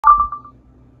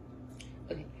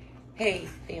Hey,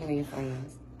 family and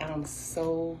friends. I'm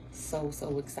so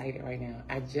excited right now.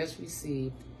 I just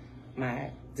received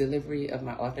my delivery of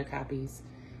my author copies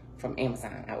from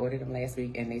Amazon. I ordered them last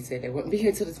week and they said they wouldn't be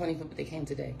here till the 25th, but they came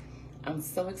today. I'm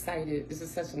so excited. This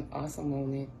is such an awesome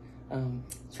moment.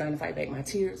 Trying to fight back my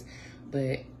tears,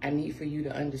 but I need for you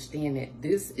to understand that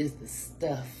this is the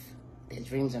stuff that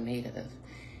dreams are made of.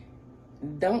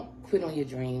 Don't quit on your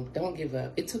dream. Don't give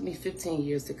up. It took me 15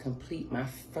 years to complete my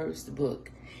first book.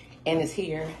 And it's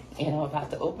here, and I'm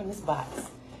about to open this box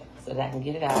so that I can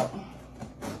get it out.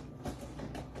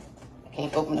 I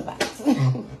can't open the box.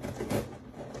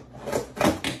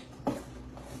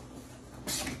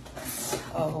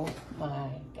 Oh my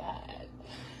God.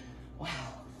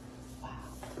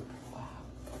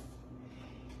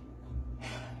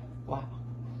 Wow.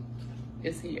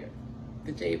 It's here.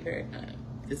 The Jade Paradigm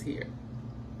is here.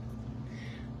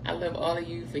 I love all of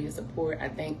you for your support. I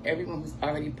thank everyone who's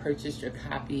already purchased your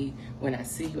copy. When I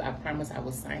see you, I promise I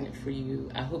will sign it for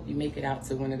you. I hope you make it out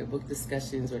to one of the book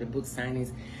discussions or the book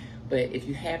signings. But if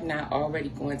you have not already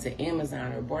gone to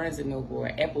Amazon or Barnes & Noble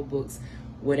or Apple Books,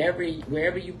 wherever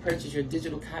you purchase your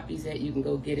digital copies at, you can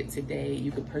go get it today.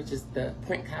 You can purchase the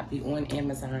print copy on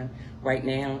Amazon right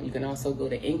now. You can also go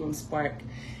to Ingram Spark.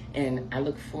 And I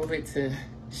look forward to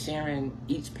sharing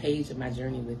each page of my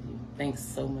journey with you. Thanks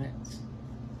so much.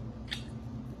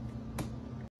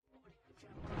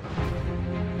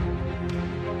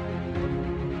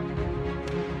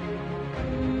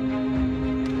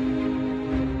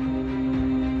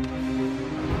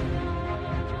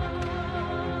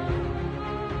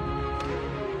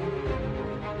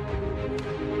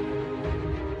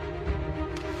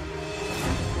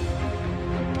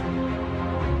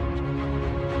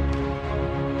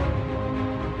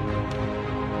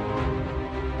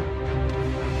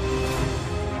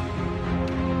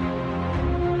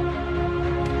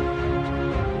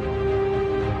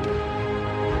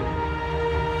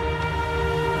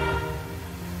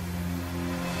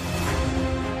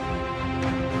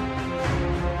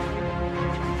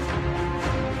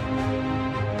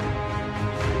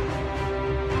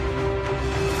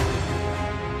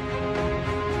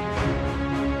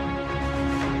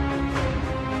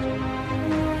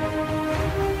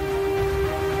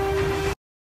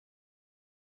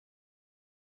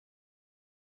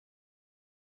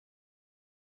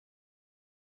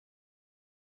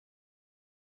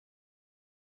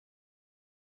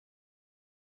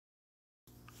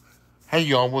 Hey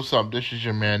y'all, what's up? This is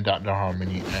your man Dr.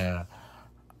 Harmony, and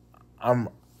I'm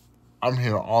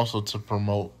here also to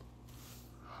promote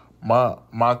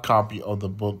my copy of the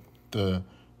book, The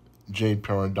Jade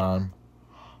Paradigm.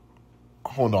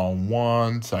 Hold on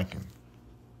 1 second.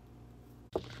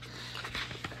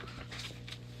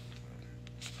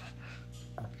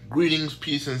 Greetings,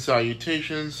 peace, and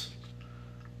salutations.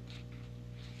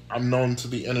 I'm known to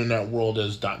the internet world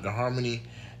as Dr. Harmony,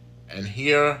 and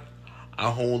here I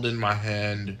hold in my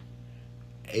hand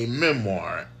a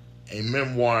memoir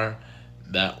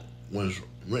that was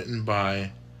written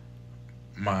by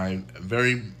my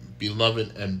very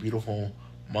beloved and beautiful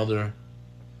mother,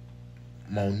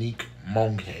 Monique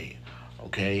Monge.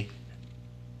 Okay,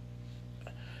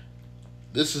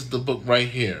 this is the book right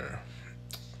here,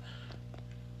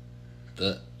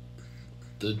 the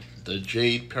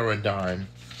Jade Paradigm,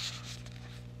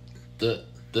 the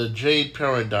Jade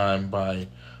Paradigm by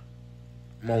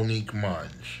Monique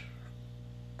Monge.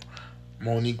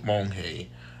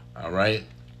 All right,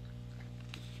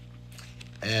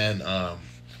 and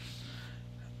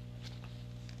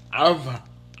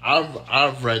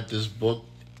I've read this book,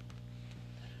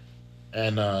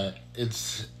 and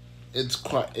it's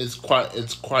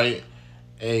quite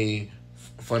a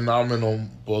phenomenal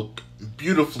book,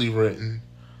 beautifully written.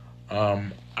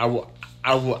 I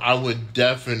would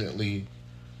definitely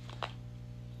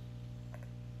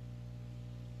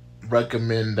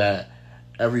recommend that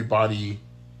everybody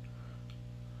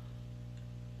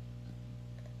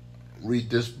read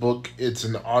this book. It's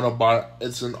an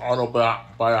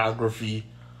autobiography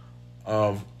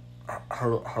of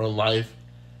her life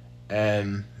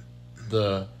and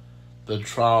the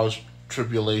trials,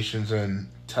 tribulations, and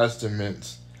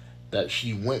testaments that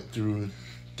she went through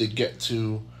to get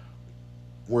to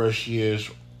where she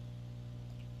is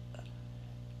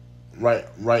right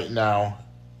now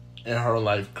in her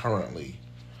life currently.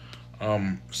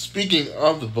 Speaking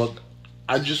of the book,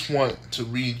 I just want to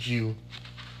read you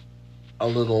a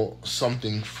little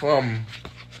something from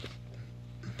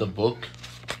the book.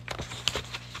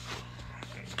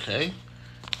 Okay,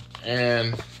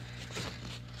 and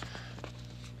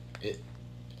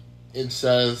it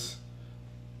says,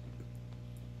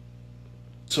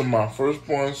 "To my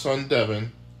firstborn son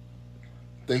Devin,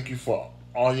 thank you for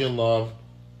all your love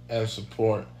and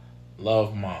support.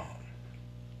 Love, Mom.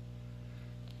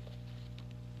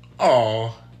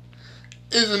 Aw,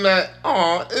 isn't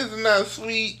that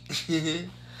sweet?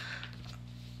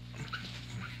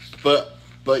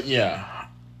 but yeah,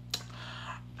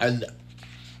 I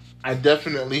I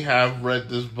definitely have read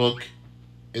this book.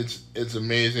 It's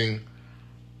amazing.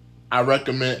 I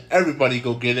recommend everybody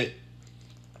go get it.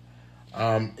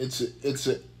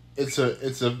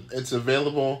 It's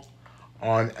available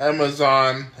on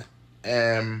Amazon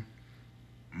and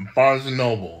Barnes and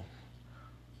Noble.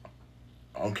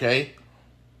 Okay,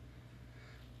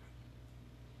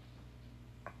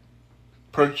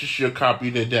 purchase your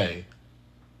copy today.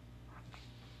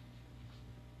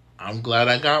 I'm glad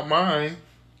I got mine.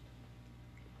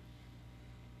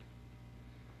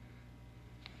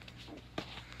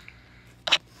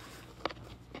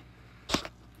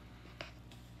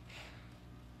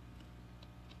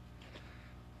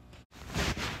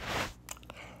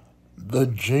 The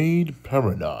Jade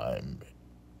Paradigm,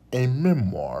 a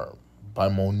memoir by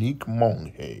Monique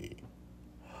Monge.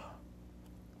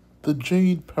 The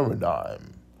Jade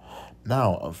Paradigm,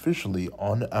 now officially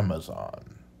on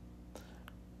Amazon.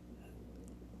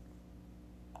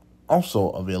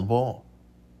 Also available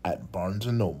at Barnes&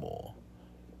 Noble.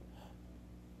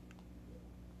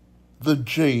 The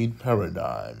Jade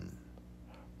Paradigm.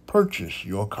 Purchase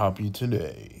your copy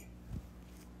today.